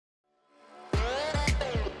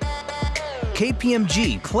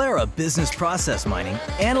KPMG Clara Business Process Mining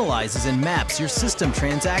analyzes and maps your system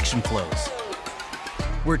transaction flows.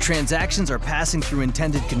 Where transactions are passing through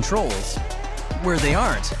intended controls, where they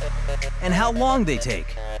aren't, and how long they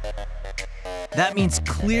take. That means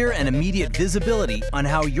clear and immediate visibility on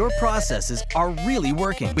how your processes are really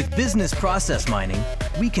working. With business process mining,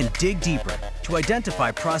 we can dig deeper to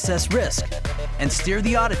identify process risk and steer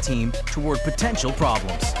the audit team toward potential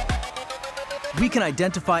problems. We can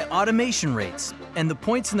identify automation rates and the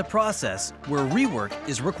points in the process where rework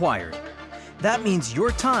is required. That means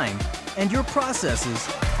your time and your processes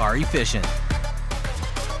are efficient.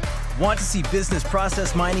 Want to see business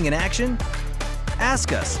process mining in action?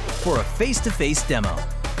 Ask us for a face-to-face demo.